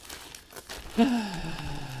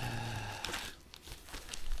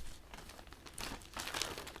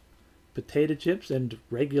 Potato chips and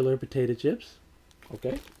regular potato chips.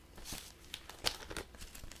 Okay.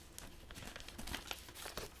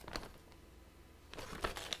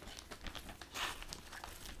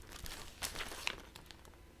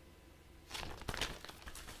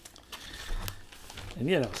 And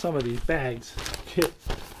you know, some of these bags get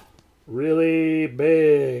really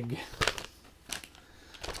big.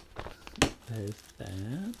 There's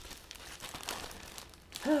that.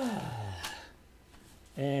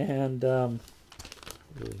 And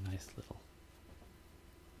really nice little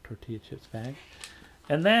tortilla chips bag.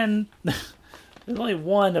 And then there's only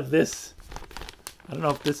one of this. I don't know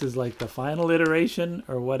if this is like the final iteration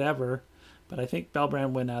or whatever, but I think Bell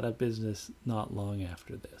Brand went out of business not long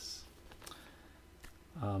after this.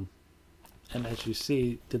 And as you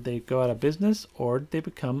see, did they go out of business or did they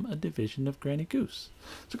become a division of Granny Goose?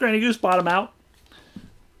 So Granny Goose bought them out.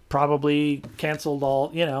 Probably canceled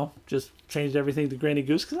all, you know, just changed everything to Granny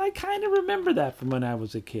Goose, because I kind of remember that from when I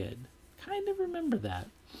was a kid. Kind of remember that.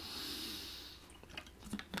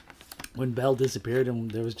 When Bell disappeared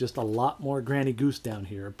and there was just a lot more Granny Goose down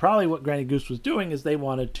here. Probably what Granny Goose was doing is they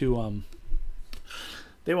wanted to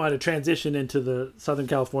transition into the Southern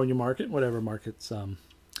California market, whatever markets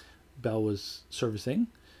Bell was servicing,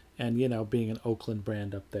 and you know, being an Oakland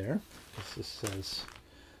brand up there. This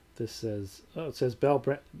says oh, it says Bell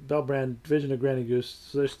Brand division of Granny Goose.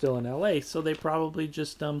 So they're still in LA, so they probably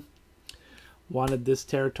just wanted this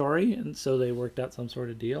territory, and so they worked out some sort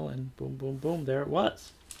of deal, and boom, boom, boom, there it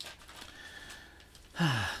was.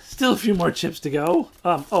 Still a few more chips to go.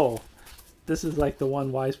 Oh, this is like the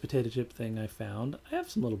one Wise potato chip thing I found. I have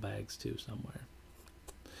some little bags too somewhere,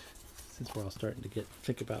 since we're all starting to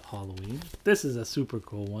think about Halloween. This is a super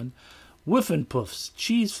cool one. Whiffin' Puffs,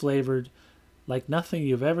 cheese flavored, like nothing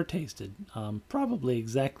you've ever tasted. Probably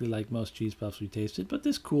exactly like most cheese puffs we tasted, but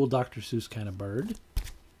this cool Dr. Seuss kind of bird.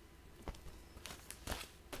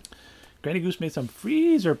 Granny Goose made some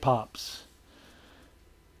freezer pops.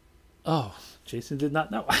 Oh, Jason did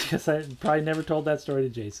not know. I guess I probably never told that story to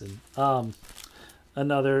Jason.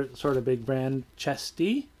 Another sort of big brand,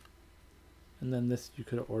 Chesty. And then this, you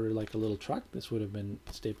could order like a little truck. This would have been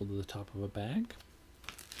stapled to the top of a bag.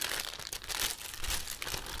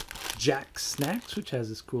 Jack Snacks, which has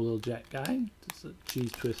this cool little Jack guy. It's a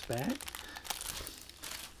cheese twist bag.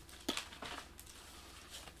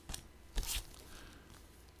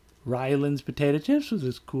 Ryland's potato chips with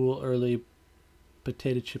this cool early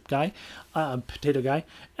potato guy.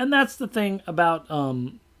 And that's the thing about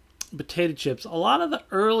potato chips. A lot of the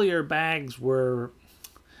earlier bags were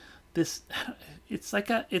this. It's like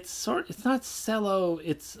it's not cello.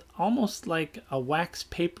 It's almost like a wax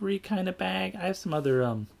papery kind of bag. I have some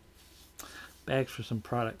other bags for some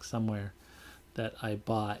products somewhere that I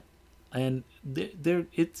bought, and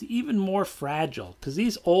it's even more fragile, because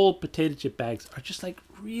these old potato chip bags are just like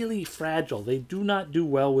really fragile. They do not do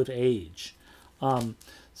well with age.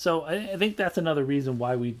 So I think that's another reason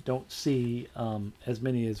why we don't see as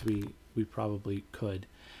many as we probably could.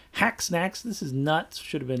 Hack Snacks, this is nuts.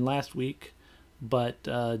 Should have been last week, but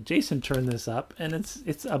Jason turned this up, and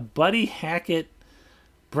it's a Buddy Hackett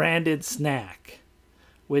branded snack,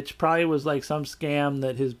 which probably was like some scam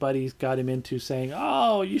that his buddies got him into, saying,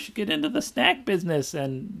 oh, you should get into the snack business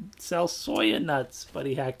and sell soya nuts,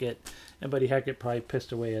 Buddy Hackett. And Buddy Hackett probably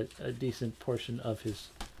pissed away a decent portion of his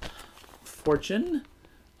fortune.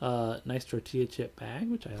 Nice tortilla chip bag,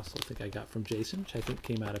 which I also think I got from Jason, which I think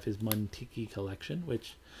came out of his Montiki collection,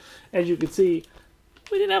 which, as you can see,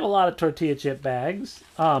 we didn't have a lot of tortilla chip bags.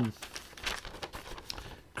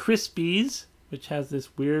 Crispies, which has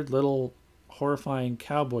this weird little horrifying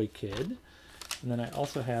cowboy kid. And then I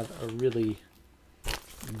also have a really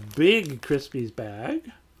big Crispies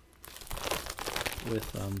bag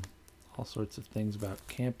with all sorts of things about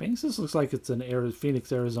camping. So this looks like it's an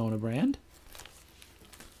Phoenix, Arizona brand.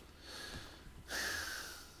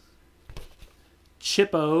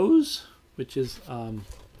 Chippos, which is a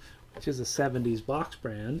 70s box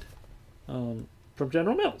brand from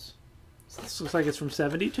General Mills. So this looks like it's from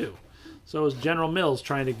 72. So is General Mills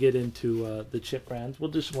trying to get into the chip brands. We'll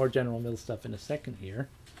do some more General Mills stuff in a second here.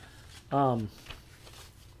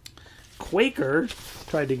 Quaker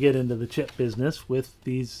tried to get into the chip business with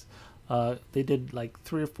these. They did like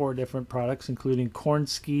 3 or 4 different products, including corn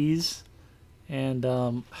skis, and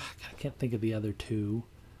I can't think of the other 2.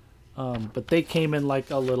 But they came in like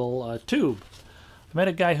a little tube. I met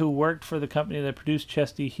a guy who worked for the company that produced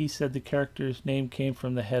Chesty. He said the character's name came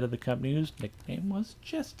from the head of the company whose nickname was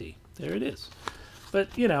Chesty. There it is.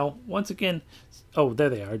 But, you know, once again, oh, there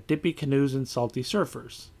they are. Dippy Canoes and Salty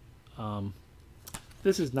Surfers.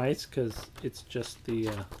 This is nice because it's just the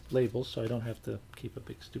label, so I don't have to keep a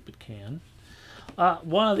big stupid can.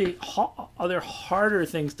 One of the other harder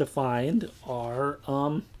things to find are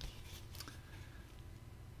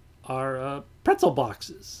pretzel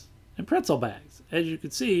boxes and pretzel bags. As you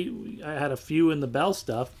can see, I had a few in the Bell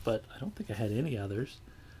stuff, but I don't think I had any others.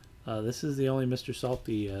 This is the only Mr.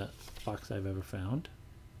 Salty box I've ever found.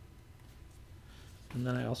 And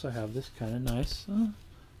then I also have this kind of nice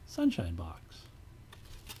sunshine box.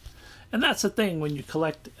 And that's the thing when you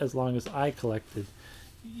collect as long as I collected.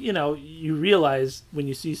 You know, you realize when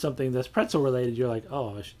you see something that's pretzel related, you're like,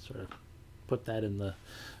 oh, I should sort of put that in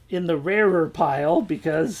the rarer pile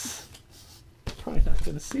because I'm probably not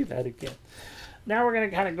going to see that again. Now we're going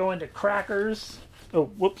to kind of go into crackers. Oh,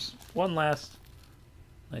 whoops. One last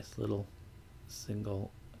nice little single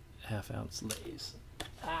half-ounce Lays.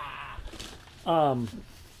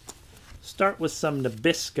 Start with some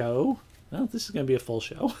Nabisco. Well, this is going to be a full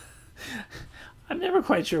show. I'm never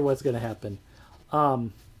quite sure what's going to happen.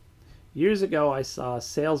 Years ago, I saw a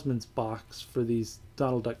salesman's box for these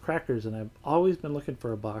Donald Duck crackers, and I've always been looking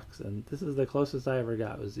for a box, and this is the closest I ever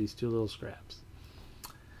got, was these 2 little scraps.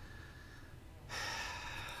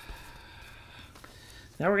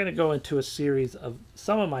 Now we're going to go into a series of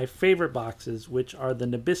some of my favorite boxes, which are the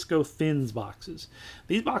Nabisco Thins boxes.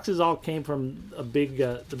 These boxes all came from the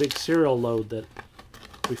big cereal load that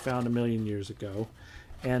we found a million years ago.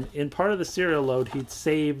 And in part of the cereal load, he'd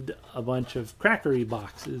saved a bunch of crackery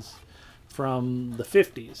boxes from the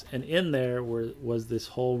 50s. And in there was this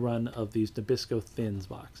whole run of these Nabisco Thins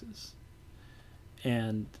boxes.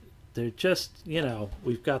 And they're just, you know,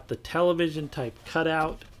 we've got the television type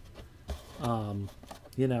cutout.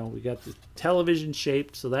 You know, we got the television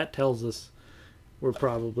shape, so that tells us we're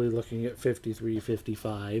probably looking at 53,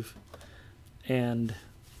 55. And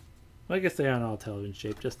well, I guess they aren't all television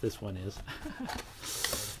shaped, just this one is.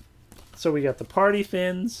 So we got the Party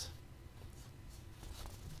Thins,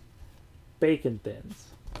 Bacon Thins.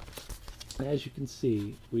 And as you can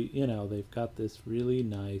see, you know, they've got this really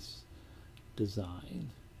nice design.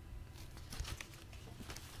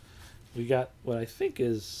 We got what I think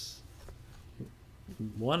is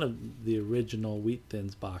one of the original Wheat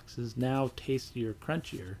Thins boxes, now tastier,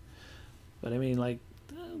 crunchier. But I mean, like,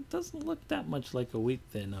 it doesn't look that much like a Wheat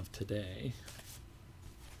Thin of today.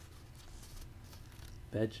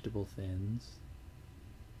 Vegetable Thins.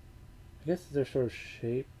 I guess they're sort of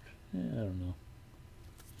shaped. I don't know.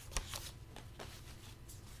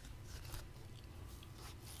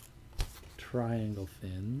 Triangle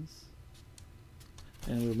Thins.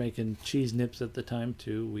 And we were making cheese nips at the time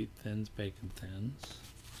too. Wheat Thins, Bacon Thins.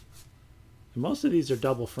 And most of these are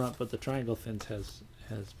double front, but the Triangle Thins has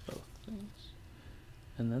both things.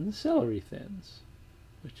 And then the Celery Thins,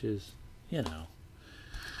 which is, you know,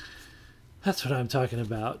 that's what I'm talking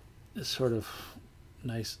about. It's sort of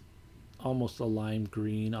nice, almost a lime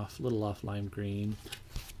green, little off lime green.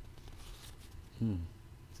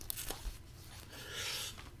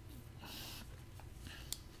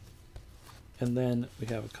 And then we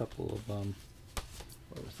have a couple of,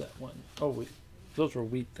 what was that one? Oh, those were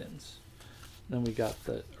Wheat Thins. Then we got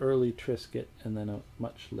the early Triscuit and then a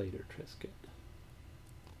much later Triscuit.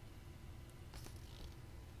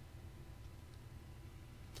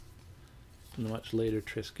 In the much later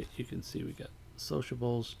Triscuit, you can see we got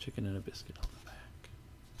Sociables, chicken and a biscuit on the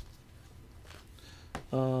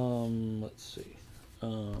back. Let's see.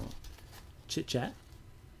 Chit Chat,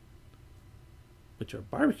 which are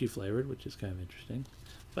barbecue flavored, which is kind of interesting.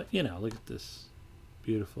 But, you know, look at this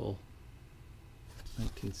beautiful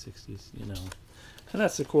 1960s, you know. And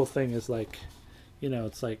that's the cool thing is, like, you know,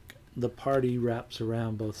 it's like the party wraps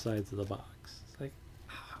around both sides of the box. It's like,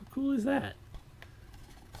 how cool is that?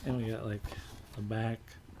 And we got, like, the back.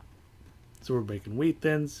 So we're making Wheat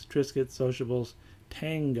Thins, Triscuits, Sociables,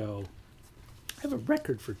 Tango. I have a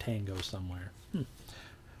record for Tango somewhere.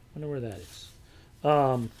 Wonder where that is.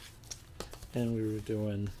 And we were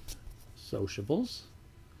doing Sociables.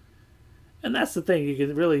 And that's the thing. You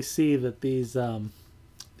can really see that these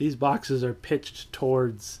boxes are pitched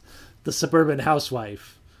towards the suburban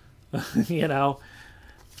housewife. you know,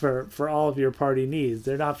 for all of your party needs.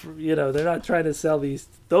 They're not, they're not trying to sell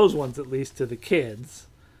those ones at least to the kids.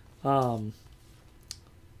 And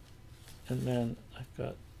then I've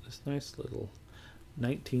got this nice little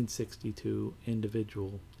 1962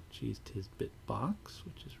 individual cheese Tisbit box,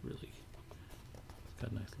 which is really, it's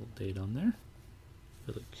got a nice little date on there.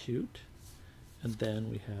 Really cute. And then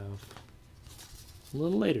we have a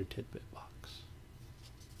little later tidbit box.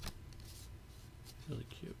 Really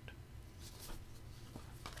cute.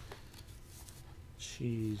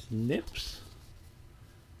 Cheese nips,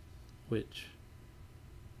 which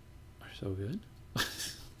are so good.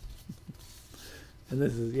 And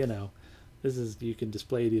this is, you can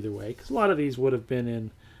display it either way, because a lot of these would have been in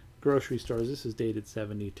grocery stores. This is dated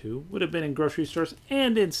 72. Would have been in grocery stores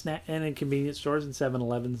and in convenience stores and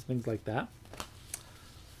 7-Elevens, things like that.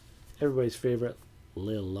 Everybody's favorite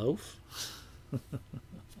little loaf.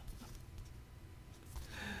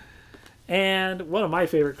 And one of my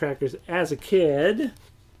favorite crackers as a kid,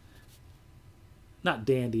 not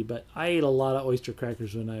dandy, but I ate a lot of oyster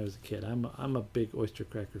crackers when I was a kid. I'm a big oyster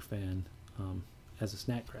cracker fan as a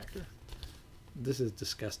snack cracker. This is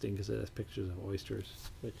disgusting because it has pictures of oysters,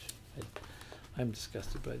 which I'm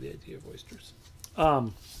disgusted by the idea of oysters.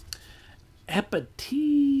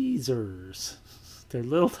 Appetizers. They're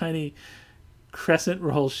little tiny crescent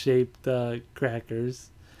roll shaped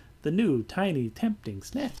crackers. The new tiny tempting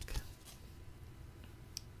snack.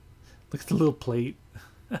 Look at the little plate.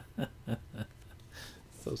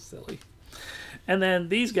 So silly. And then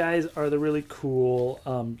these guys are the really cool.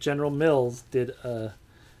 General Mills did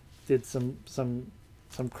some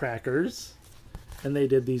crackers, and they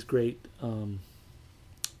did these great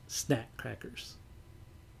snack crackers,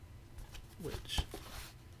 which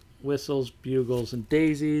Whistles, Bugles, and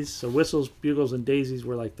Daisies. So Whistles, Bugles, and Daisies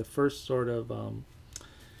were like the first sort of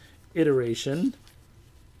iteration.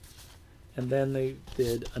 And then they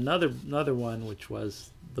did another one, which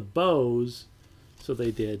was the bows. So they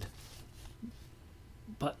did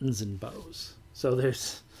buttons and bows. So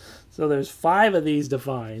there's 5 of these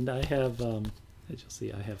defined. I have, as you'll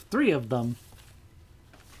see, I have 3 of them.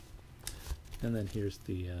 And then here's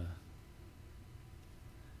the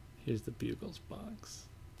Bugles box,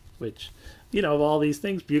 which, of all these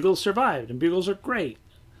things, Bugles survived, and Bugles are great.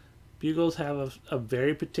 Bugles have a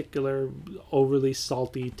very particular, overly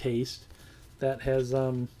salty taste that has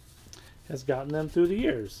gotten them through the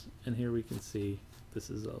years. And here we can see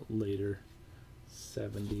this is a later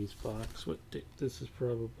 70s box. This is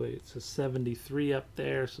probably, it says 73 up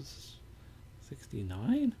there, so it's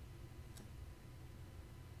 69.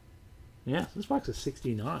 Yeah, this box is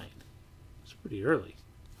 69. It's pretty early.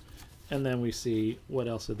 And then we see what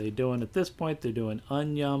else are they doing at this point. They're doing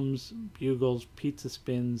Onions, Bugles, Pizza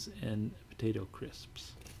Spins, and Potato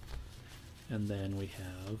Crisps. And then we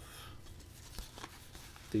have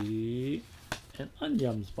an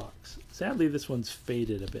Onions box. Sadly, this one's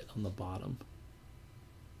faded a bit on the bottom,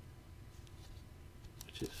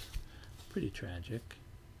 which is pretty tragic.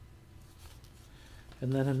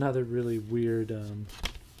 And then another really weird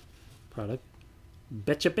product,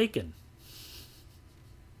 Betcha Bacon.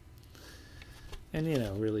 And,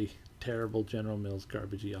 really terrible General Mills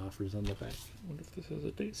garbagey offers on the back. I wonder if this has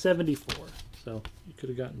a date. 74. So you could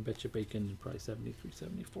have gotten Betcha Bacon in probably 73,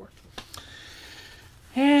 74.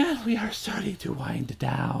 And we are starting to wind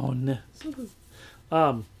down.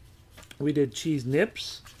 We did cheese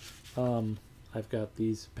nips. I've got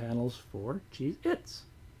these panels for Cheese Its.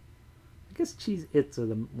 I guess Cheese Its are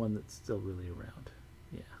the one that's still really around.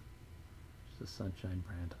 Yeah. It's a Sunshine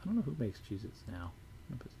brand. I don't know who makes Cheez Its now.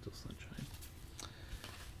 I hope it's still Sunshine.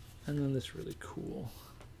 And then this really cool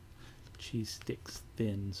cheese sticks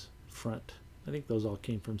thins front. I think those all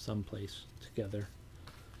came from someplace together.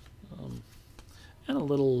 And a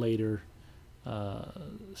little later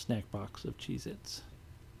snack box of Cheez Its.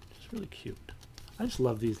 It's really cute. I just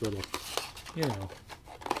love these little,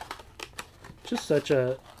 just such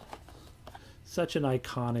an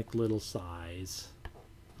iconic little size.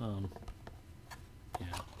 Yeah.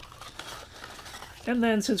 And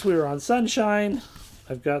then since we were on Sunshine,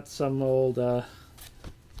 I've got some old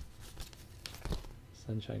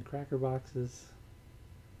Sunshine cracker boxes.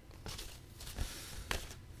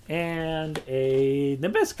 And a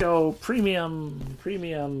Nabisco premium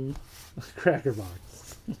cracker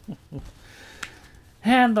box.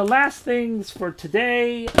 And the last things for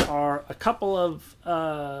today are a couple of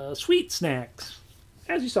sweet snacks.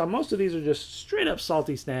 As you saw, most of these are just straight up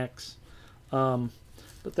salty snacks. But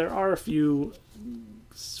there are a few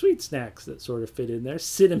sweet snacks that sort of fit in there.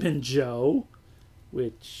 Cinnamon Joe,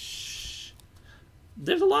 which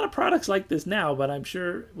there's a lot of products like this now, but I'm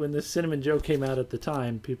sure when this Cinnamon Joe came out at the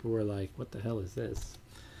time, people were like, what the hell is this?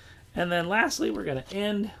 And then lastly, we're going to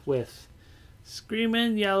end with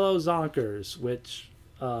Screamin' Yellow Zonkers, which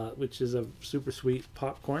is a super sweet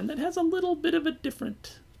popcorn that has a little bit of a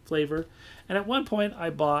different flavor. And at one point, I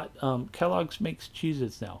bought Kellogg's makes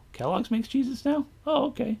Cheez-Its now. Kellogg's makes Cheez-Its now? Oh,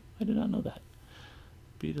 okay. I did not know that.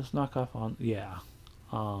 Beatles knockoff on... Yeah.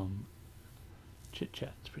 Chit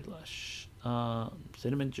Chat's pretty lush.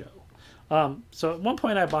 Cinnamon Joe. So at one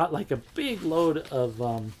point, I bought like a big load of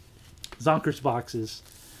Zonkers boxes,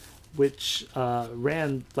 which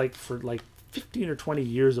ran like for like 15 or 20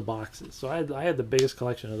 years of boxes. So I had the biggest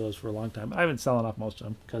collection of those for a long time. I've been selling off most of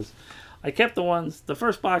them because I kept the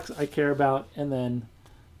first box I care about, and then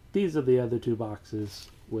these are the other two boxes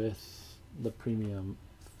with the premium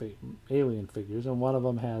alien figures, and one of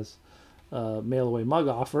them has a mail away mug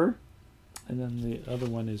offer, and then the other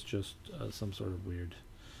one is just some sort of weird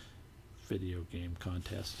video game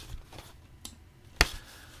contest.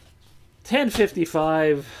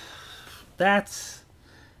 10:55. That's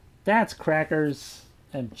crackers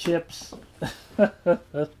and chips.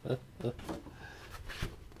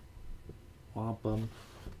 Womp 'em.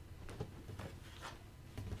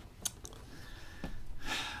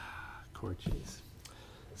 Core cheese.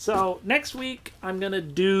 So next week I'm gonna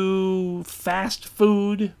do fast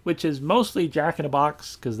food, which is mostly Jack in the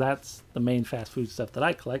Box, because that's the main fast food stuff that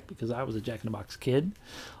I collect, because I was a Jack in the Box kid.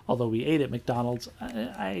 Although we ate at McDonald's,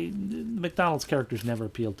 the McDonald's characters never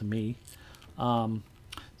appealed to me.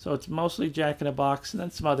 So it's mostly Jack in the Box, and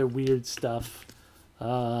then some other weird stuff.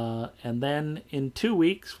 And then in 2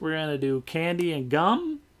 weeks, we're going to do candy and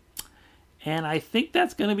gum. And I think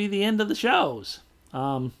that's going to be the end of the shows.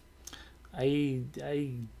 I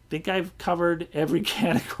think I've covered every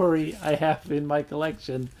category I have in my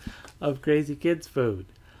collection of Krazy Kids Food.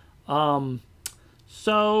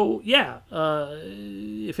 So, yeah,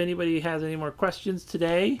 if anybody has any more questions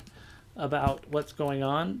today about what's going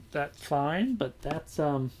on, that's fine. But that's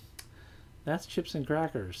chips and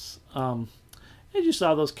crackers. As you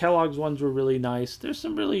saw, those Kellogg's ones were really nice. There's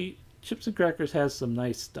some really... Chips and Crackers has some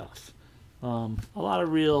nice stuff. A lot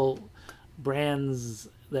of real brands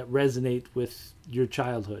that resonate with your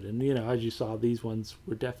childhood. And, you know, as you saw, these ones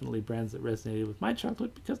were definitely brands that resonated with my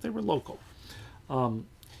childhood because they were local.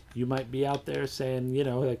 You might be out there saying, you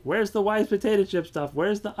know, like, where's the Wise Potato Chip stuff?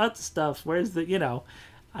 Where's the Utz stuff? Where's the, you know...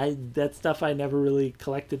 that stuff I never really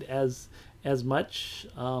collected as much.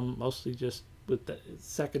 Mostly just with the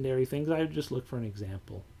secondary things. I would just look for an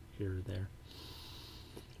example here or there.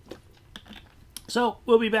 So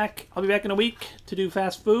we'll be back. I'll be back in a week to do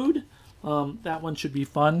fast food. That one should be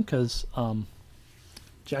fun because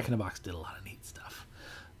Jack in the Box did a lot of neat stuff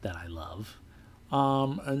that I love.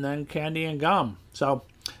 And then candy and gum. So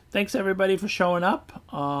thanks everybody for showing up.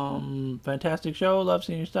 Fantastic show. Love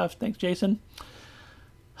seeing your stuff. Thanks, Jason.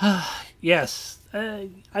 Yes,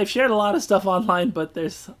 I've shared a lot of stuff online, but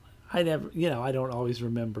I don't always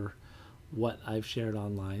remember what I've shared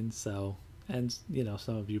online. So, and you know,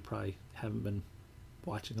 some of you probably haven't been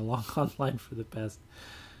watching along online for the past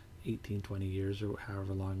 18, 20 years or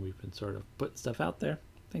however long we've been sort of putting stuff out there.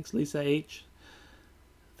 Thanks, Lisa H.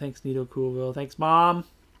 Thanks, Nito Coolville. Thanks, Mom.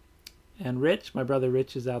 And Rich, my brother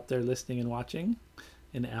Rich is out there listening and watching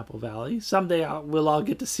in Apple Valley. Someday we'll all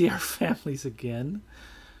get to see our families again.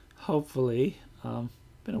 Hopefully.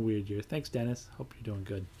 Been a weird year. Thanks, Dennis. Hope you're doing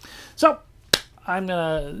good. So, I'm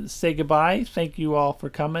going to say goodbye. Thank you all for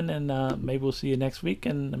coming, and maybe we'll see you next week,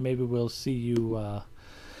 and maybe we'll see you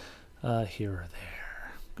here or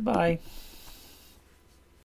there. Goodbye.